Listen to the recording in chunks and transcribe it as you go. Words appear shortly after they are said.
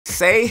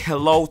Say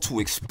hello to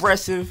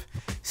expressive,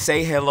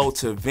 say hello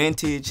to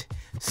vintage,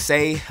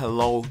 say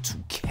hello to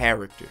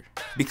character.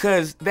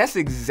 Because that's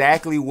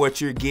exactly what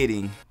you're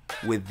getting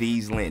with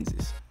these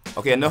lenses.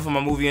 Okay, enough of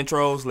my movie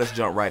intros, let's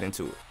jump right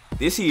into it.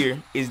 This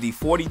here is the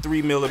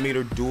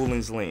 43mm dual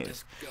lens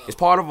lens. It's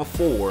part of a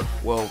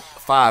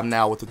 5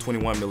 now with the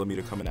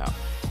 21mm coming out.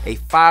 A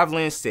 5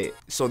 lens set.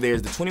 So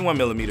there's the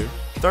 21mm,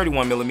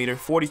 31mm,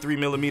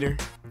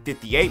 43mm,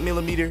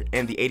 58mm,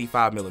 and the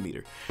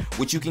 85mm,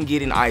 which you can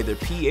get in either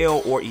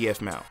PL or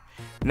EF mount.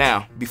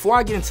 Now, before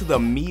I get into the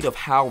meat of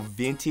how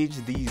vintage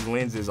these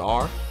lenses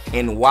are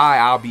and why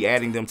I'll be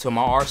adding them to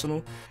my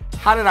arsenal,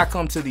 how did I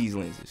come to these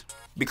lenses?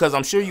 Because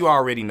I'm sure you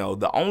already know,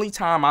 the only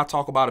time I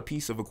talk about a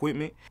piece of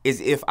equipment is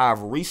if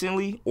I've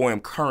recently or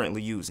am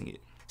currently using it.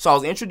 So I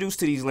was introduced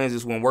to these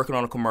lenses when working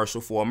on a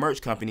commercial for a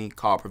merch company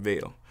called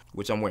Prevail,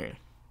 which I'm wearing.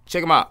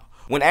 Check them out.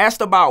 When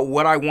asked about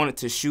what I wanted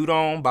to shoot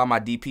on by my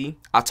DP,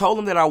 I told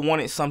him that I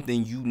wanted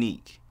something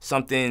unique,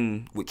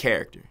 something with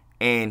character.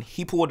 And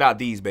he pulled out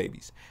these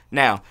babies.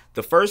 Now,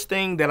 the first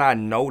thing that I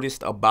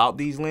noticed about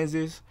these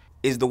lenses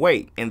is the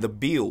weight and the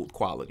build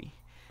quality.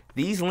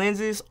 These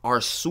lenses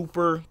are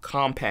super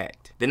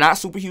compact. They're not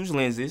super huge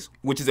lenses,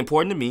 which is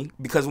important to me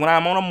because when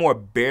I'm on a more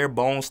bare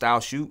bone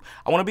style shoot,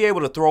 I want to be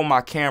able to throw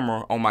my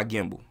camera on my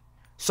gimbal.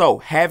 So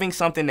having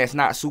something that's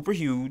not super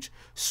huge,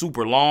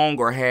 super long,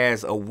 or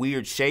has a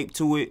weird shape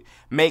to it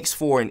makes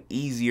for an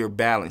easier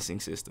balancing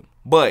system.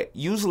 But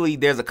usually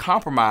there's a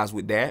compromise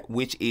with that,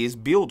 which is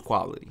build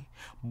quality.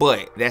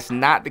 But that's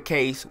not the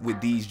case with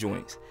these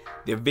joints.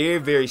 They're very,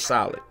 very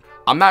solid.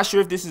 I'm not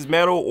sure if this is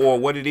metal or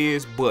what it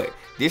is, but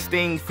this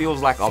thing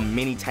feels like a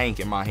mini tank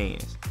in my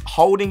hands.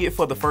 Holding it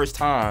for the first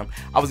time,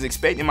 I was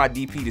expecting my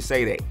DP to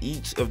say that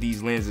each of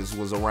these lenses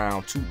was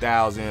around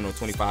 $2,000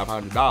 or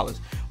 $2,500,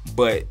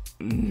 but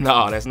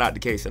no, that's not the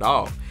case at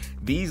all.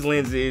 These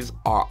lenses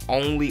are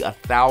only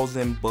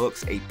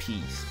 $1,000 a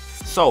piece.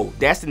 So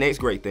that's the next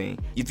great thing.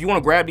 If you want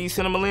to grab these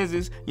cinema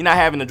lenses, you're not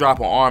having to drop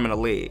an arm and a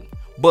leg.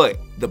 But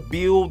the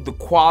build, the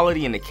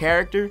quality, and the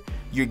character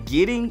you're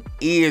getting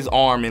is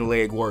arm and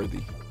leg worthy.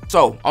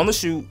 So on the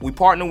shoot, we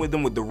partnered with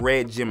them with the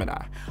red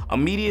Gemini.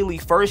 Immediately,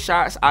 first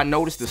shots, I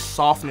noticed the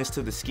softness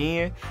to the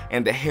skin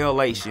and the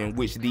halation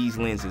which these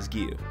lenses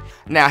give.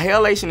 Now,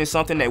 halation is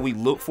something that we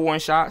look for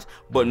in shots,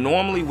 but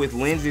normally with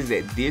lenses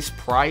at this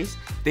price,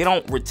 they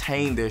don't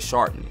retain their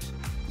sharpness.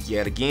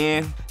 Yet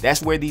again,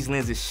 that's where these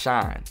lenses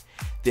shine.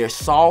 They're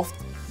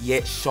soft,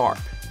 yet sharp.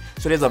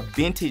 So there's a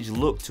vintage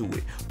look to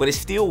it, but it's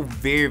still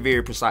very,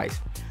 very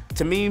precise.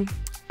 To me,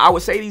 I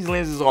would say these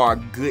lenses are a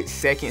good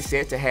second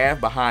set to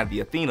have behind the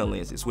Athena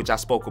lenses, which I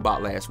spoke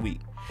about last week.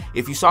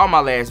 If you saw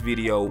my last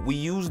video, we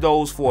used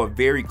those for a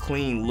very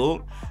clean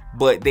look,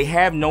 but they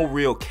have no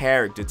real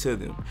character to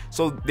them.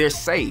 So they're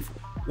safe,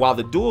 while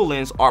the dual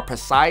lens are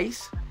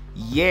precise,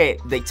 yet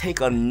they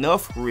take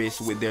enough risk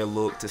with their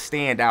look to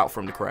stand out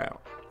from the crowd.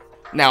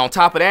 Now, on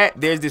top of that,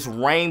 there's this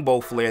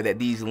rainbow flare that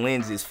these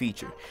lenses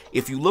feature.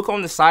 If you look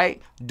on the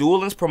site, Dual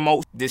Lens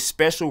promotes this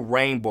special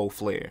rainbow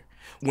flare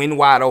when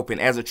wide open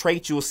as a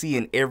trait you'll see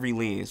in every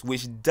lens,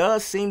 which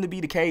does seem to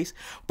be the case,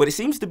 but it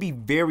seems to be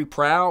very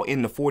proud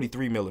in the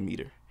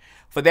 43mm.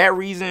 For that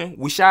reason,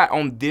 we shot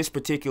on this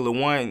particular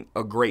one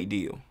a great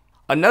deal.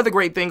 Another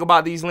great thing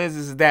about these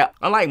lenses is that,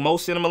 unlike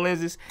most cinema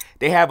lenses,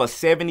 they have a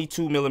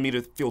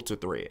 72mm filter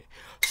thread.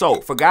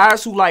 So for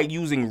guys who like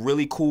using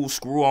really cool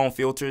screw-on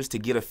filters to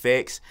get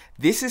effects,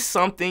 this is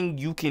something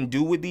you can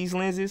do with these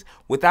lenses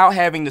without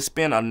having to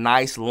spend a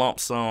nice lump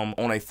sum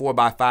on a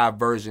 4x5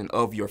 version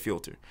of your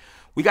filter.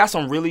 We got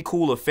some really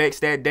cool effects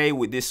that day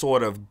with this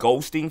sort of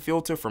ghosting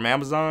filter from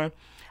Amazon.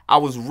 I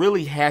was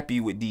really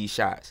happy with these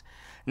shots.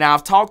 Now,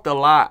 I've talked a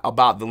lot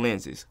about the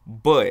lenses,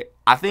 but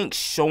I think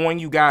showing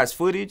you guys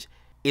footage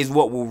is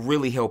what will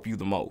really help you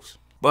the most.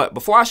 But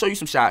before I show you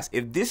some shots,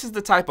 if this is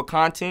the type of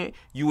content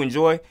you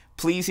enjoy,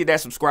 please hit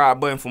that subscribe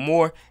button for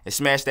more and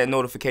smash that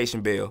notification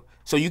bell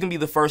so you can be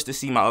the first to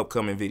see my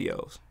upcoming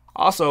videos.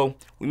 Also,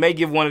 we may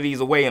give one of these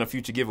away in a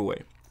future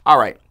giveaway.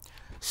 Alright,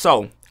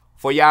 so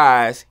for your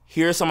eyes,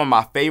 here are some of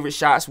my favorite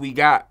shots we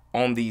got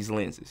on these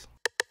lenses.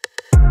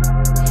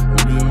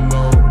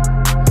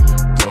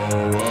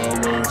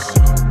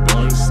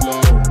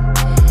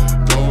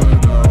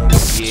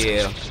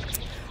 Yeah.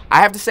 I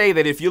have to say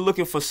that if you're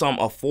looking for some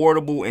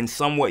affordable and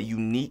somewhat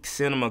unique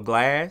cinema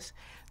glass,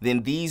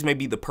 then these may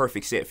be the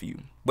perfect set for you.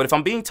 But if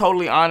I'm being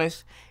totally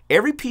honest,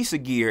 every piece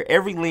of gear,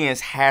 every lens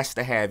has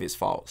to have its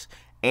faults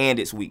and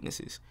its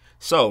weaknesses.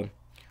 So,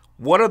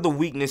 what are the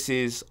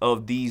weaknesses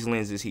of these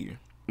lenses here?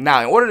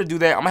 Now, in order to do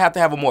that, I'm gonna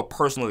have a more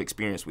personal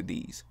experience with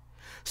these.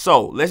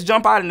 So, let's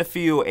jump out in the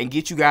field and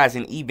get you guys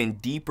an even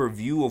deeper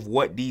view of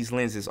what these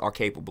lenses are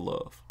capable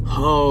of.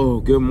 Oh,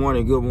 good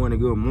morning, good morning,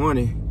 good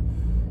morning.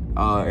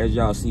 As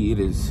y'all see, it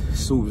is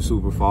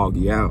super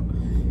foggy out.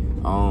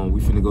 We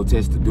finna go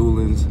test the dual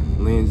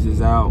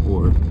lenses out,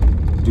 or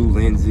dual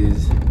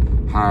lenses,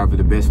 however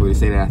the best way to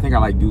say that. I think I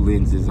like dual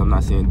lenses. I'm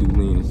not saying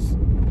dual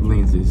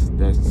lenses.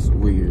 That's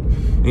weird.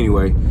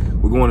 Anyway,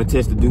 we're going to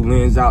test the dual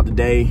lens out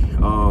today.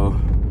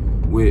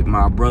 with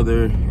my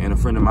brother and a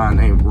friend of mine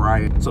named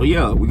Brian. So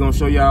yeah, we're gonna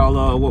show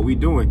y'all what we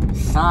doing.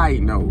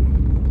 Side note,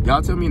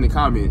 y'all tell me in the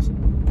comments,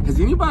 has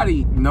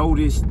anybody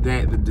noticed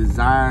that the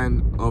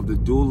design of the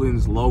Duel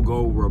Links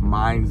logo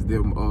reminds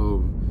them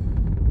of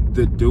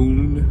the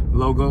Dune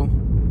logo?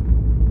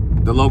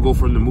 The logo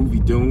from the movie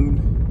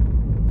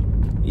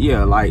Dune?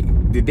 Yeah, like,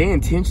 did they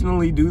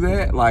intentionally do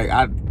that? Like,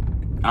 I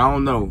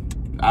don't know.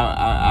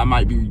 I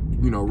might be,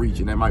 you know,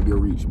 reaching. That might be a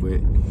reach,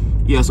 but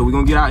yeah. So we're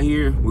gonna get out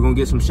here. We're gonna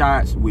get some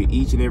shots with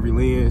each and every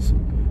lens.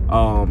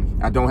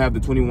 I don't have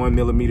the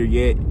 21mm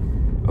yet.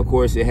 Of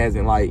course, it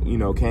hasn't, like, you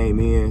know, came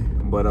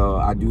in, but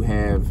I do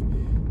have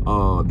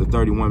the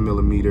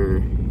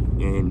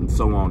 31mm and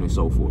so on and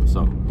so forth.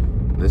 So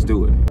let's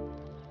do it.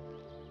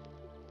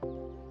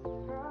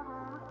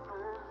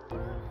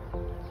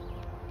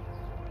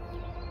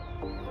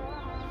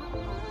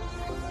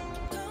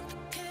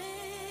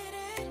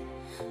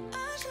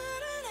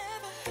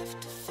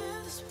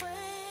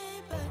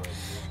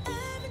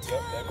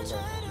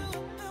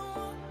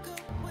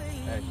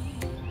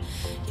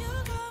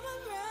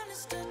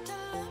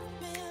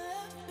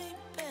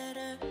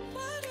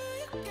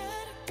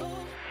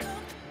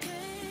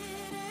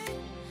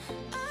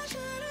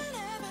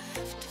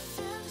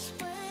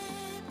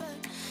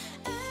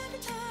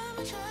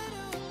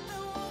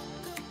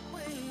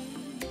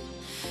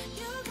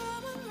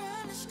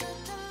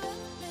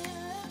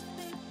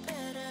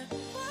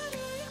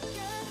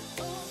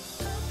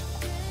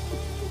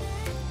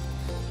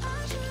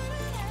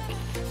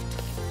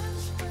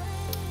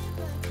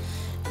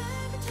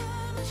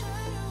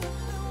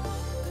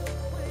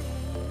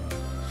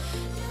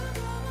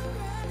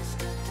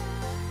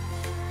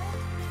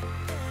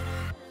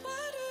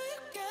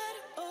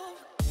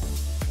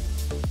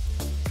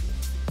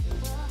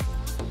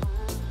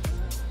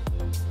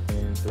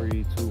 In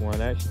 3, 2,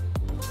 1, action.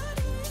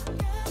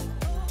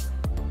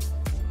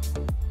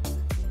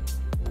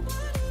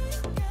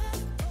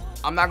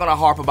 I'm not gonna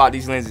harp about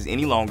these lenses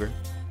any longer.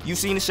 You've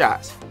seen the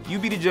shots. You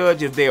be the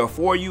judge if they are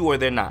for you or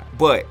they're not.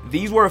 But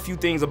these were a few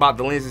things about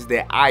the lenses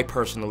that I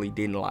personally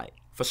didn't like.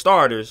 For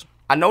starters,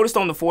 I noticed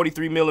on the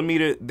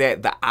 43mm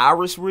that the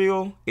iris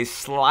reel is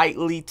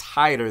slightly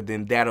tighter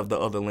than that of the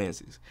other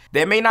lenses.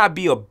 That may not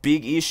be a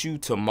big issue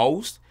to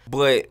most,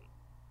 but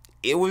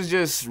it was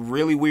just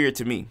really weird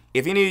to me.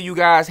 If any of you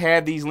guys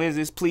have these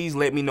lenses, please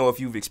let me know if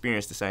you've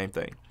experienced the same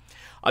thing.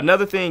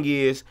 Another thing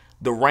is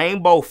the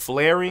rainbow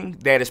flaring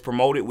that is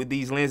promoted with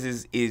these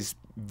lenses is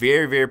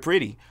very, very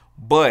pretty,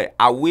 but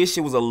I wish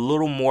it was a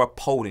little more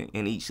potent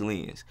in each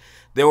lens.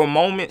 There were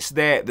moments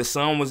that the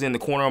sun was in the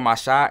corner of my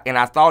shot and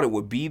I thought it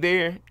would be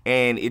there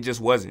and it just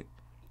wasn't.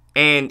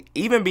 And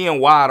even being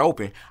wide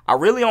open, I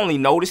really only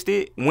noticed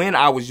it when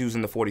I was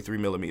using the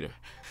 43mm.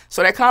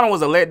 So that kind of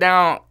was a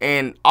letdown,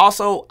 and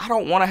also I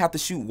don't want to have to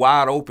shoot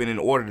wide open in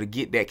order to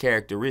get that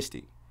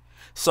characteristic.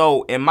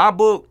 So in my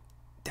book,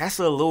 that's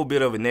a little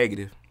bit of a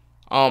negative.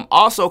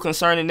 Also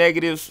concerning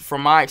negatives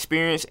from my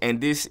experience,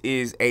 and this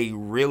is a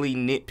really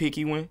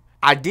nitpicky one,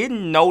 I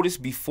didn't notice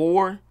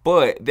before,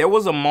 but there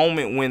was a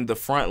moment when the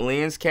front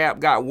lens cap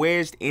got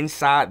wedged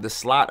inside the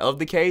slot of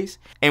the case,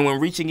 and when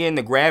reaching in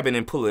to grab it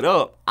and pull it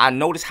up, I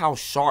noticed how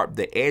sharp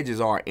the edges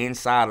are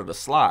inside of the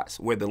slots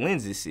where the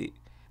lenses sit.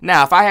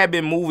 Now, if I had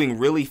been moving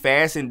really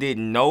fast and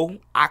didn't know,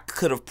 I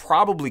could have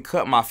probably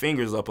cut my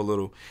fingers up a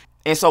little.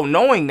 And so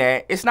knowing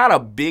that, it's not a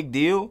big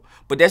deal,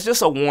 but that's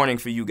just a warning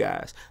for you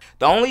guys.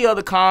 The only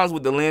other cons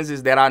with the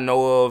lenses that I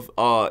know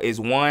of is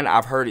one,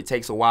 I've heard it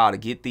takes a while to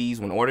get these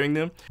when ordering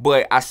them,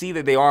 but I see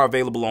that they are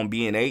available on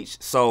B&H,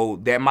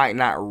 so that might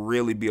not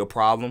really be a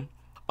problem.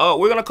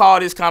 We're gonna call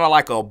this kind of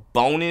like a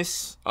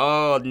bonus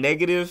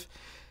negative.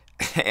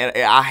 And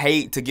I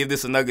hate to give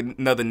this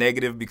another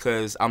negative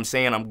because I'm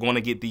saying I'm going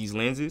to get these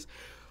lenses.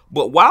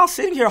 But while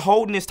sitting here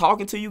holding this,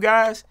 talking to you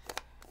guys,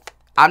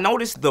 I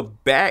noticed the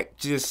back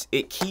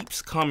it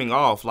keeps coming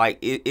off. Like,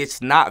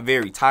 it's not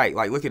very tight.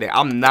 Like, look at that.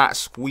 I'm not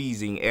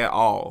squeezing at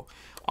all.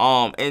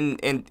 And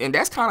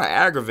that's kind of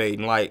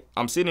aggravating. Like,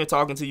 I'm sitting here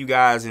talking to you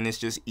guys and it's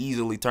just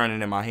easily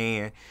turning in my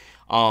hand.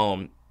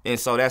 And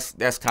so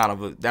that's kind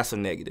of a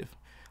negative.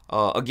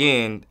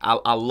 Again,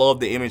 I love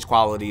the image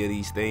quality of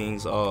these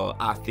things.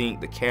 I think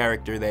the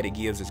character that it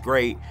gives is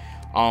great,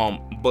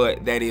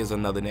 but that is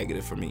another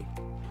negative for me.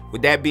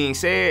 With that being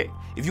said,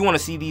 if you want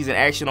to see these in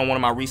action on one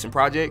of my recent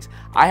projects,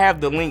 I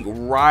have the link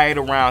right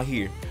around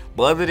here.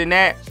 But other than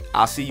that,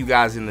 I'll see you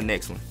guys in the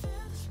next one.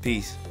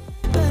 Peace.